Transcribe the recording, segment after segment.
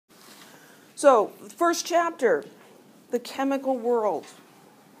So, first chapter, the chemical world.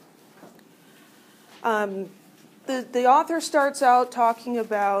 The author starts out talking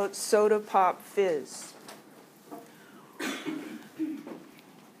about soda pop fizz.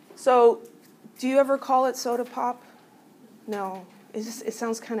 So, do you ever call it soda pop? No. It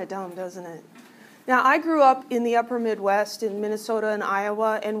sounds kind of dumb, doesn't it? Now, I grew up in the upper Midwest in Minnesota and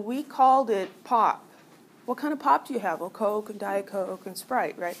Iowa, and we called it pop. What kind of pop do you have? Well, Coke and Diet Coke and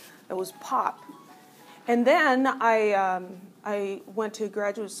Sprite, right? It was pop. And then I went to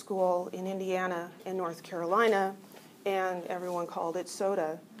graduate school in Indiana and North Carolina, and everyone called it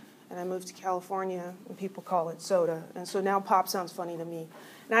soda. And I moved to California, and people call it soda. And so now pop sounds funny to me.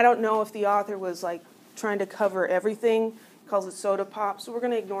 And I don't know if the author was like trying to cover everything, calls it soda pop. So we're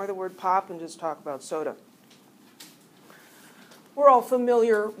going to ignore the word pop and just talk about soda. We're all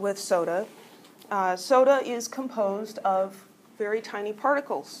familiar with soda. Soda is composed of very tiny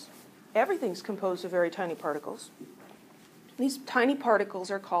particles. Everything's composed of very tiny particles. These tiny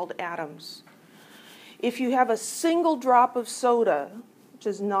particles are called atoms. If you have a single drop of soda, which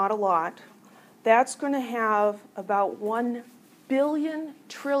is not a lot, that's going to have about 1 billion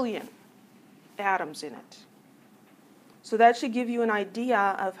trillion atoms in it. So that should give you an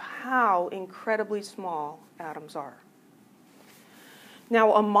idea of how incredibly small atoms are.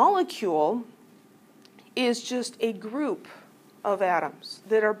 Now, a molecule is just a group of atoms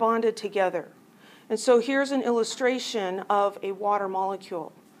that are bonded together. And so here's an illustration of a water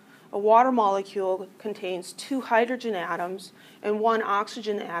molecule. A water molecule contains 2 hydrogen atoms and 1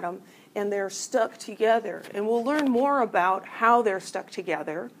 oxygen atom, and they're stuck together. And we'll learn more about how they're stuck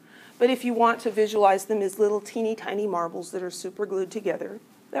together. But if you want to visualize them as little teeny tiny marbles that are super glued together,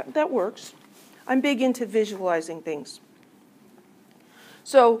 that works. I'm big into visualizing things.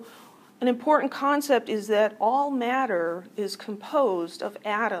 So an important concept is that all matter is composed of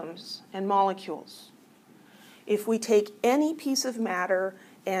atoms and molecules. If we take any piece of matter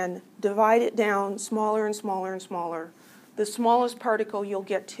and divide it down smaller and smaller and smaller, the smallest particle you'll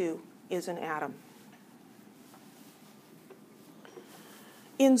get to is an atom.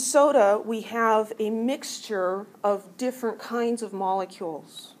 In soda, we have a mixture of different kinds of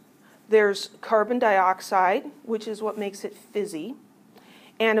molecules. There's carbon dioxide, which is what makes it fizzy.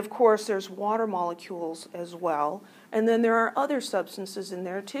 And of course, there's water molecules as well. And then there are other substances in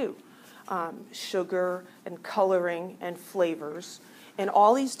there too. Sugar and coloring and flavors. And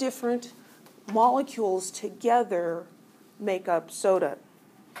all these different molecules together make up soda.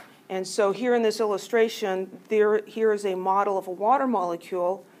 And so here in this illustration, here is a model of a water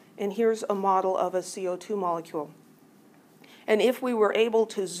molecule, and here's a model of a CO2 molecule. And if we were able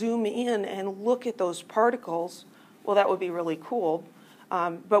to zoom in and look at those particles, well, that would be really cool.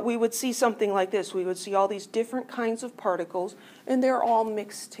 But we would see something like this. We would see all these different kinds of particles, and they're all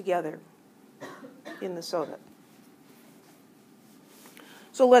mixed together in the soda.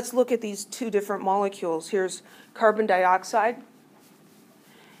 So let's look at these 2 different molecules. Here's carbon dioxide.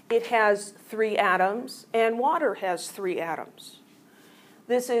 It has 3 atoms, and water has 3 atoms.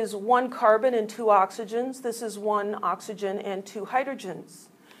 This is 1 carbon and 2 oxygens. This is 1 oxygen and 2 hydrogens.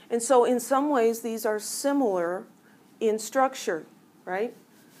 And so in some ways, these are similar in structure, right?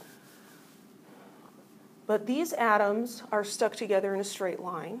 But these atoms are stuck together in a straight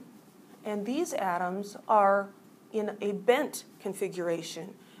line, and these atoms are in a bent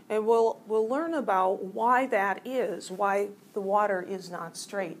configuration. And we'll learn about why that is, why the water is not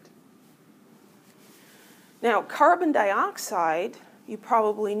straight. Now, carbon dioxide, you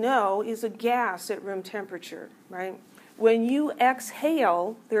probably know, is a gas at room temperature, right? When you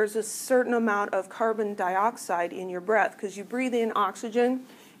exhale, there's a certain amount of carbon dioxide in your breath because you breathe in oxygen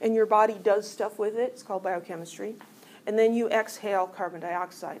and your body does stuff with it. It's called biochemistry. And then you exhale carbon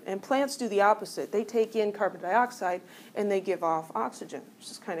dioxide. And plants do the opposite. They take in carbon dioxide and they give off oxygen,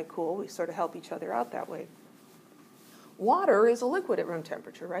 which is kind of cool. We sort of help each other out that way. Water is a liquid at room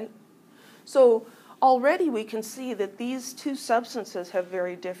temperature, right? So already we can see that these 2 substances have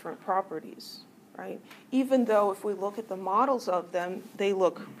very different properties, right? Even though if we look at the models of them, they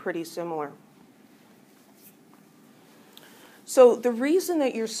look pretty similar. So the reason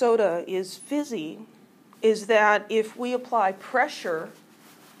that your soda is fizzy is that if we apply pressure,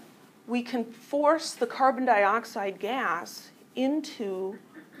 we can force the carbon dioxide gas into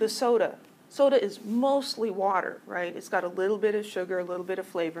the soda. Soda is mostly water, right? It's got a little bit of sugar, a little bit of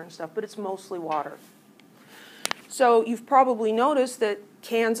flavor and stuff, but it's mostly water. So you've probably noticed that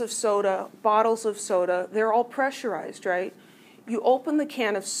cans of soda, bottles of soda, they're all pressurized, right? You open the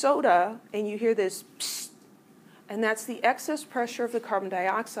can of soda and you hear this psst, and that's the excess pressure of the carbon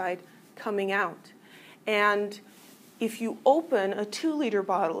dioxide coming out. And if you open a 2-liter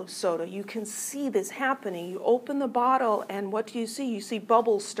bottle of soda, you can see this happening. You open the bottle, and what do you see? You see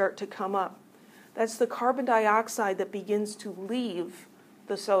bubbles start to come up. That's the carbon dioxide that begins to leave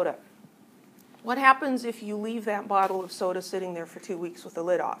the soda. What happens if you leave that bottle of soda sitting there for 2 weeks with the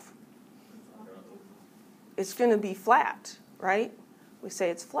lid off? It's going to be flat, right? We say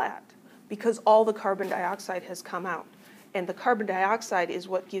it's flat because all the carbon dioxide has come out. And the carbon dioxide is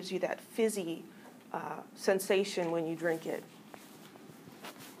what gives you that fizzy sensation when you drink it.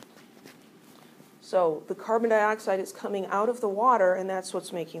 So the carbon dioxide is coming out of the water, and that's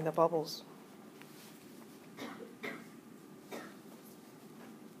what's making the bubbles.